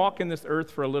 I've been walking this earth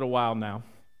for a little while now,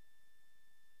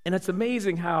 and it's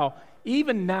amazing how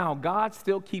even now God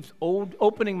still keeps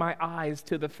opening my eyes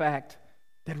to the fact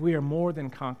that we are more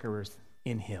than conquerors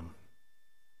in him.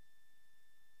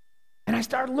 And I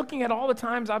started looking at all the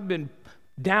times I've been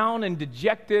down and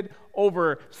dejected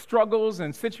over struggles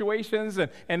and situations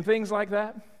and things like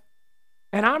that.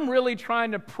 And I'm really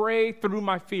trying to pray through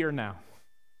my fear now.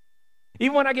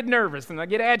 Even when I get nervous and I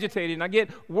get agitated and I get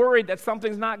worried that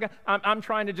something's not going to, I'm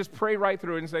trying to just pray right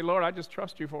through it and say, Lord, I just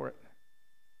trust you for it.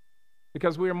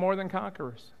 Because we are more than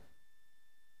conquerors.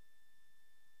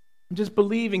 I'm just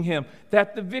believing him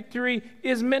that the victory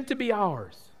is meant to be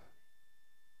ours.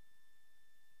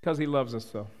 Because he loves us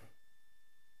so.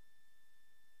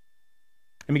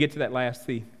 Let me get to that last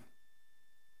C.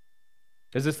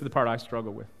 Because this is the part I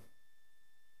struggle with.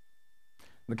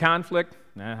 The conflict,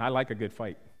 I like a good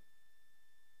fight.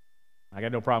 I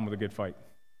got no problem with a good fight.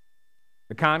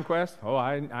 The conquest,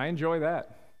 I enjoy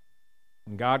that.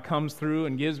 When God comes through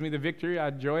and gives me the victory, I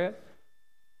enjoy it.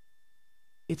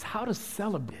 It's how to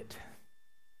celebrate.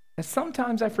 And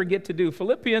sometimes I forget to do.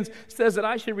 Philippians says that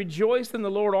I should rejoice in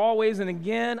the Lord always, and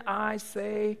again I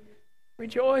say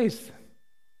rejoice.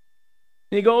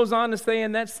 And he goes on to say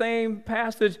in that same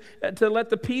passage, to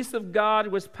let the peace of God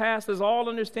which passes all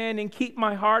understanding keep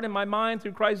my heart and my mind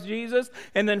through Christ Jesus.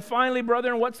 And then finally,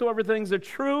 brethren, whatsoever things are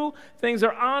true, things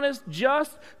are honest,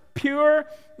 just, pure,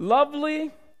 lovely,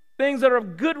 things that are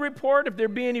of good report, if there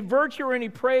be any virtue or any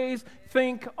praise,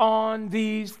 think on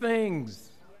these things.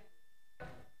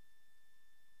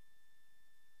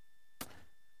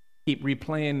 Keep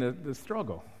replaying the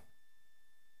struggle.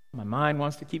 My mind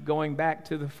wants to keep going back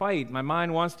to the fight. My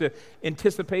mind wants to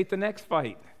anticipate the next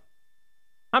fight.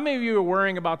 How many of you are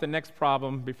worrying about the next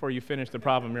problem before you finish the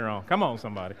problem you're on? Come on,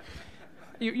 somebody.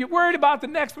 You're worried about the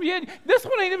next one. This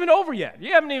one ain't even over yet.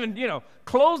 You haven't even,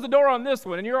 closed the door on this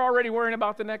one, and you're already worrying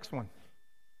about the next one.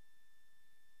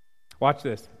 Watch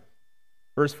this.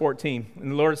 Verse 14.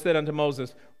 And the Lord said unto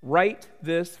Moses, write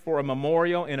this for a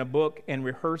memorial in a book and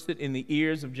rehearse it in the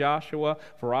ears of Joshua,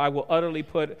 for I will utterly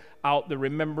put out the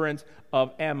remembrance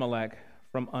of Amalek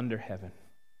from under heaven.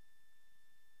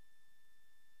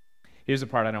 Here's the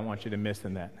part I don't want you to miss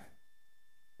in that.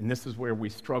 And this is where we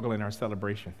struggle in our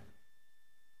celebration.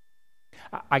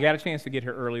 I got a chance to get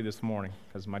here early this morning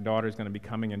because my daughter's going to be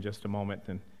coming in just a moment,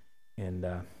 and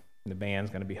the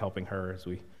band's going to be helping her as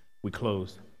we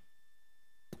close.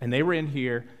 And they were in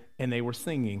here, and they were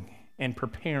singing and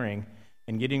preparing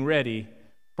and getting ready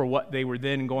for what they were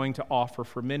then going to offer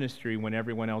for ministry when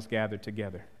everyone else gathered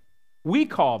together. We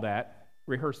call that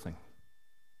rehearsing.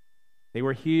 They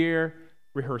were here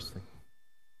rehearsing,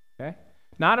 okay?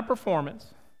 Not a performance,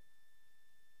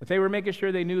 but they were making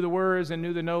sure they knew the words and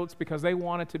knew the notes because they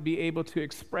wanted to be able to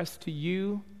express to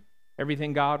you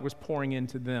everything God was pouring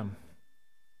into them.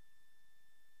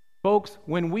 Folks,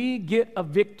 when we get a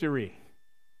victory,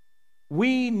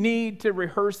 we need to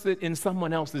rehearse it in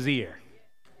someone else's ear.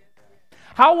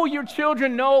 How will your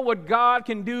children know what God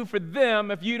can do for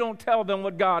them if you don't tell them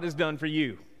what God has done for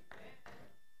you?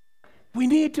 We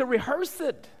need to rehearse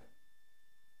it.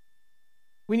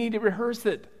 We need to rehearse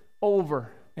it over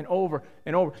and over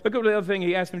and over. Look at the other thing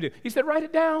he asked him to do. He said, write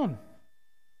it down.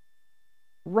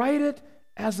 Write it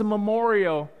as a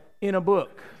memorial in a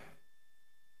book.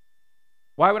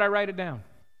 Why would I write it down?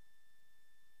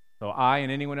 So I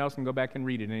and anyone else can go back and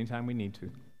read it anytime we need to.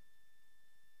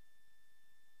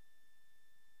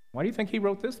 Why do you think he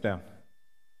wrote this down?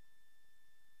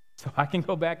 So I can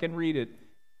go back and read it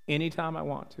anytime I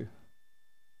want to.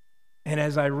 And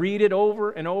as I read it over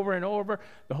and over and over,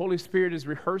 the Holy Spirit is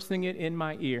rehearsing it in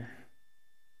my ear.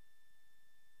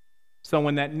 So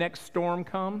when that next storm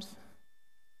comes,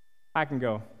 I can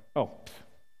go, oh,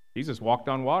 Jesus walked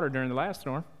on water during the last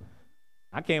storm.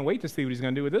 I can't wait to see what he's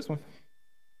going to do with this one.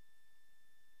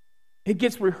 It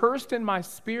gets rehearsed in my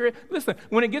spirit. Listen,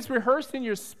 when it gets rehearsed in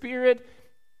your spirit,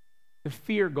 the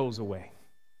fear goes away.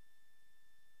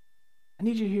 I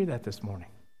need you to hear that this morning.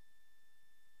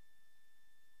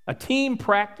 A team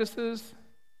practices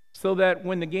so that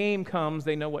when the game comes,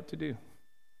 they know what to do.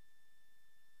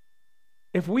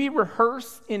 If we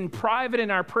rehearse in private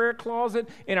in our prayer closet,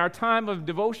 in our time of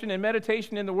devotion and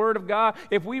meditation in the Word of God,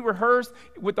 if we rehearse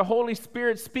with the Holy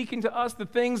Spirit speaking to us the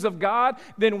things of God,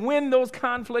 then when those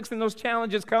conflicts and those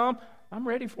challenges come, I'm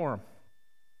ready for them.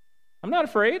 I'm not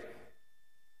afraid.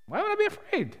 Why would I be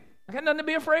afraid? I got nothing to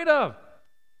be afraid of.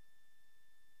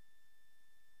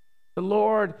 The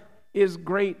Lord is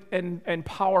great and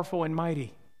powerful and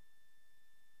mighty.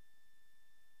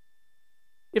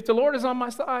 If the Lord is on my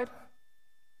side,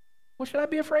 what should I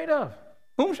be afraid of?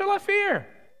 Whom shall I fear?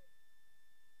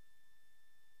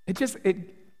 It just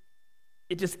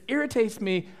irritates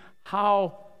me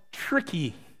how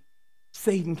tricky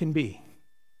Satan can be.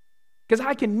 Because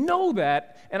I can know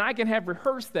that, and I can have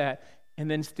rehearsed that, and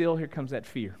then still here comes that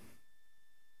fear.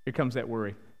 Here comes that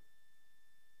worry.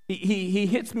 He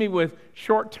hits me with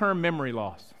short-term memory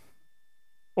loss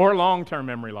or long-term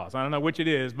memory loss. I don't know which it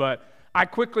is, but I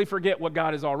quickly forget what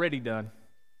God has already done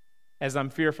as I'm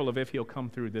fearful of if he'll come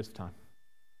through this time.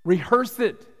 Rehearse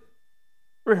it.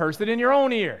 Rehearse it in your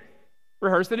own ear.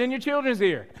 Rehearse it in your children's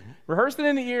ear. Rehearse it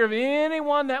in the ear of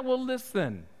anyone that will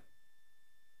listen.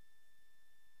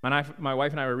 My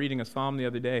wife and I were reading a psalm the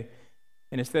other day,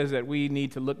 and it says that we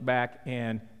need to look back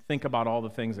and think about all the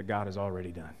things that God has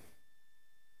already done.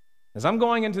 As I'm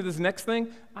going into this next thing,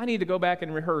 I need to go back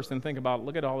and rehearse and think about,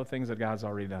 look at all the things that God's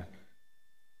already done.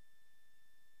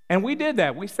 And we did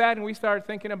that. We sat and we started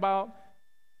thinking about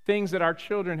things that our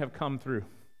children have come through.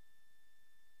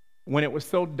 When it was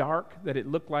so dark that it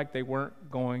looked like they weren't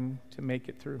going to make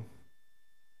it through.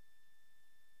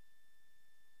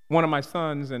 One of my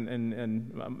sons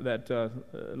that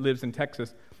lives in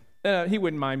Texas, He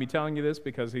wouldn't mind me telling you this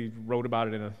because he wrote about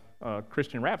it in a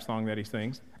Christian rap song that he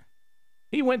sings.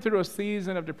 He went through a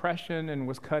season of depression and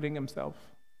was cutting himself.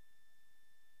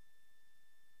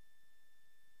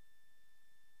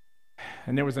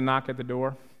 And there was a knock at the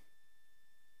door.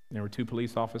 There were 2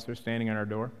 police officers standing at our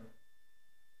door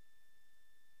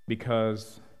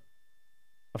because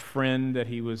a friend that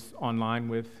he was online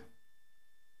with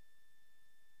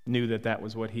knew that that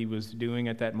was what he was doing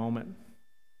at that moment.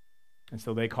 And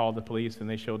so they called the police and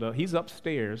they showed up. He's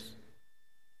upstairs.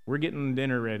 We're getting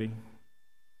dinner ready.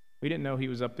 We didn't know he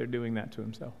was up there doing that to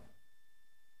himself.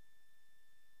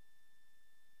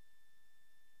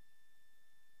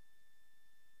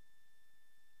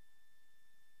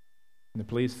 And the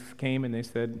police came and they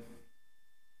said,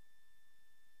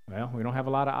 well, we don't have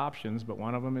a lot of options, but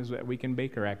one of them is that we can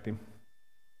Baker Act him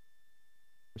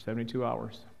for 72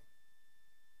 hours.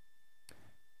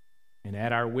 And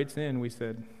at our wits' end, we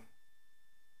said,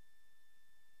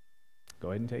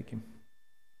 go ahead and take him.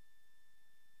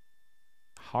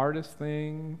 Hardest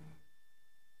thing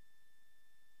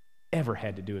ever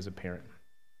had to do as a parent.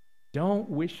 Don't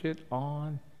wish it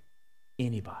on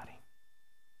anybody.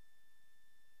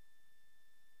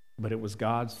 But it was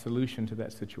God's solution to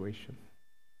that situation.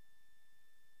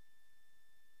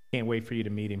 Can't wait for you to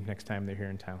meet him next time they're here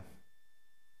in town.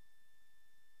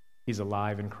 He's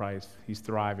alive in Christ. He's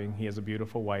thriving. He has a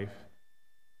beautiful wife.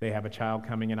 They have a child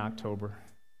coming in October.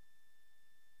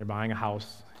 They're buying a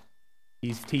house.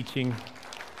 He's teaching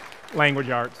language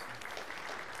arts.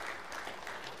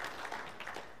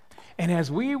 And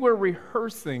as we were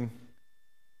rehearsing,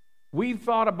 we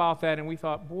thought about that and we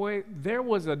thought, boy, there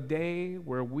was a day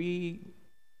where we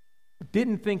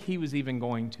didn't think he was even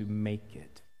going to make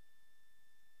it.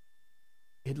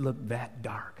 It looked that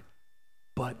dark.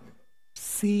 But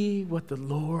see what the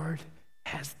Lord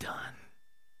has done.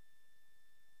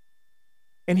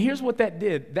 And here's what that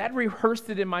did. That rehearsed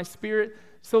it in my spirit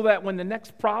so that when the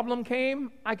next problem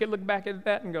came, I could look back at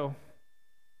that and go,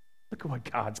 look at what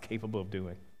God's capable of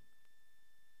doing.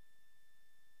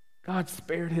 God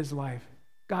spared his life.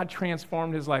 God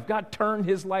transformed his life. God turned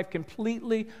his life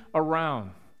completely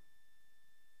around.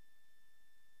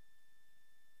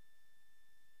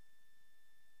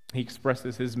 He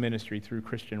expresses his ministry through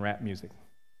Christian rap music,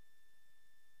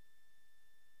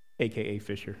 a.k.a.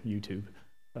 Fisher, YouTube,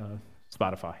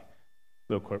 Spotify.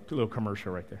 Little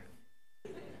commercial right there.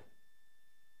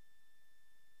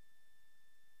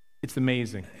 It's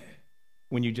amazing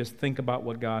when you just think about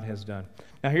what God has done.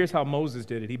 Now here's how Moses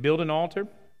did it. He built an altar,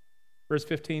 verse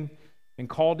 15, and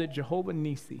called it Jehovah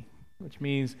Nissi, which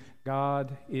means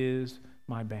God is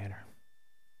my banner.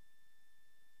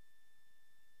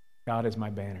 God is my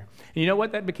banner. And you know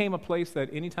what? That became a place that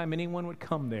anytime anyone would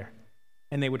come there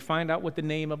and they would find out what the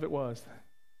name of it was,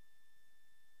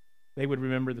 they would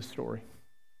remember the story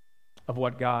of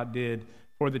what God did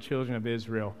for the children of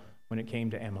Israel when it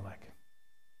came to Amalek.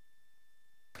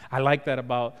 I like that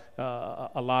about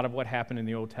a lot of what happened in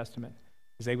the Old Testament,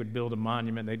 is they would build a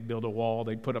monument, they'd build a wall,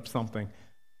 they'd put up something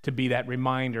to be that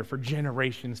reminder for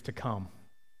generations to come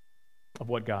of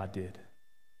what God did.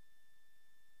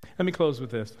 Let me close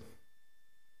with this.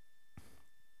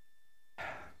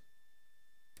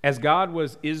 As God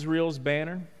was Israel's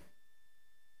banner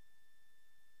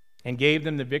and gave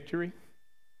them the victory,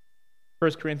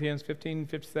 1 Corinthians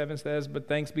 15:57 says, but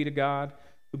thanks be to God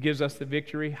who gives us the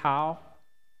victory. How?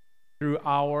 Through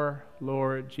our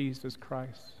Lord Jesus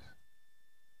Christ.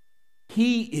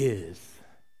 He is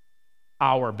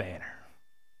our banner.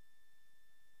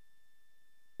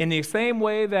 In the same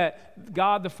way that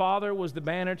God the Father was the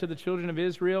banner to the children of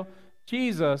Israel,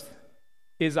 Jesus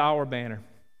is our banner.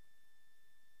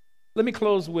 Let me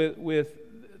close with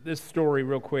this story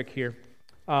real quick here,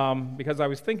 because I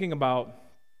was thinking about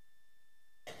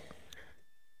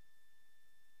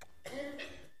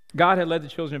God had led the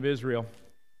children of Israel,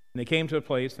 and they came to a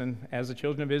place, and as the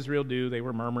children of Israel do, they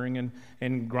were murmuring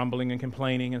and grumbling and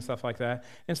complaining and stuff like that.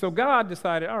 And so God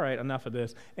decided, all right, enough of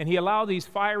this. And he allowed these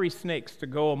fiery snakes to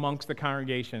go amongst the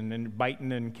congregation and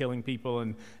biting and killing people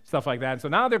and stuff like that. And so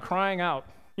now they're crying out,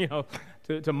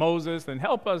 to Moses and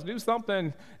help us do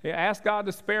something, ask God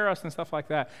to spare us and stuff like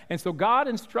that. And so God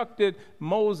instructed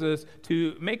Moses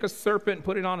to make a serpent,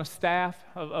 put it on a staff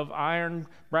of iron,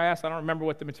 brass, I don't remember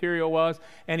what the material was,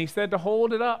 and he said to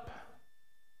hold it up.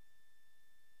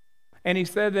 And he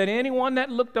said that anyone that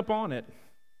looked upon it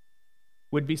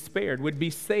would be spared, would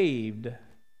be saved,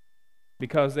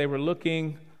 because they were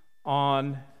looking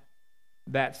on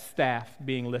that staff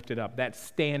being lifted up, that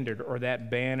standard or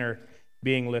that banner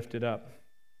being lifted up.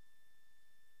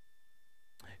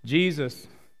 Jesus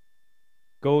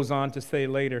goes on to say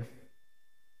later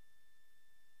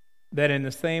that in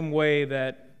the same way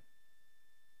that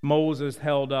Moses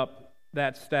held up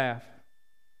that staff,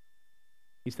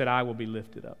 he said, I will be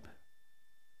lifted up.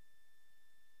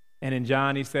 And in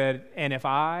John he said, and if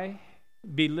I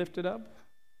be lifted up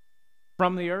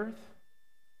from the earth,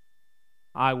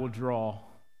 I will draw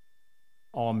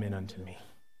all men unto me.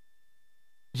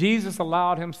 Jesus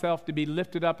allowed himself to be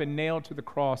lifted up and nailed to the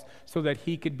cross so that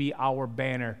he could be our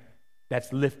banner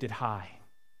that's lifted high,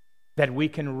 that we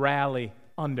can rally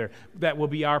under, that will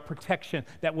be our protection,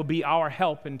 that will be our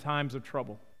help in times of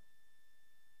trouble.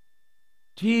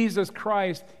 Jesus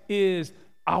Christ is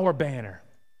our banner.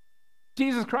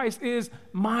 Jesus Christ is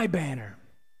my banner.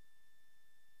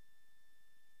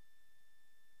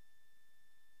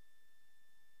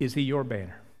 Is he your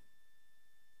banner?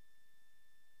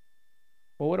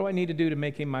 Well, what do I need to do to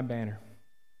make him my banner?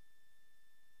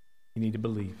 You need to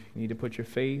believe. You need to put your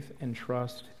faith and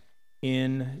trust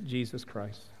in Jesus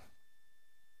Christ.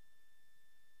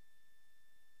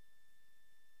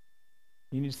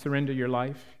 You need to surrender your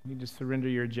life. You need to surrender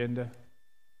your agenda.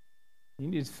 You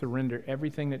need to surrender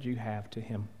everything that you have to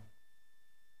him.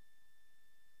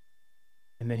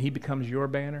 And then he becomes your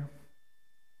banner.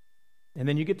 And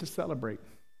then you get to celebrate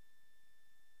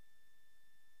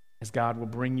as God will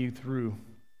bring you through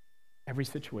every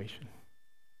situation.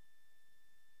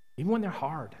 Even when they're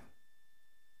hard,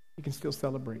 you can still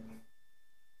celebrate.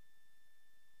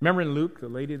 Remember in Luke, the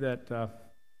lady that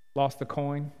lost the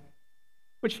coin?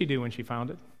 What'd she do when she found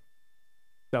it?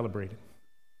 Celebrated.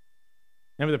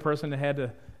 Remember the person that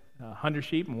had 100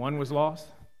 sheep and one was lost?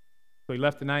 So he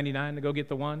left the 99 to go get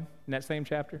the one in that same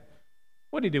chapter?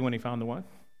 What did he do when he found the one?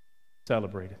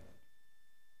 Celebrated.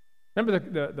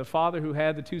 Remember the father who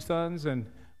had the two sons, and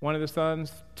one of the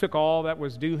sons took all that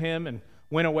was due him and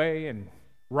went away and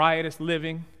riotous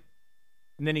living.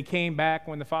 And then he came back.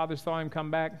 When the father saw him come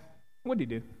back, what did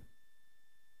he do?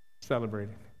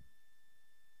 Celebrated.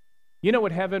 You know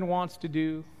what heaven wants to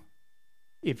do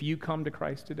if you come to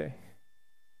Christ today?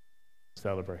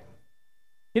 Celebrate.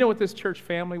 You know what this church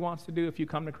family wants to do if you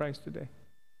come to Christ today?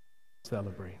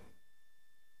 Celebrate.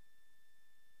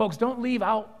 Folks, don't leave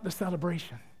out the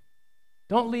celebration.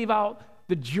 Don't leave out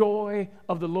the joy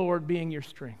of the Lord being your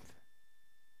strength.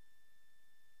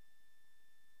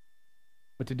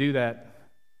 But to do that,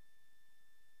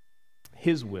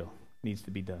 his will needs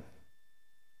to be done.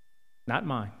 Not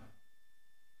mine.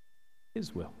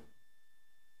 His will.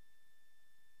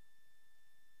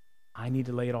 I need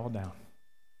to lay it all down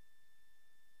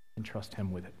and trust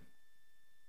him with it.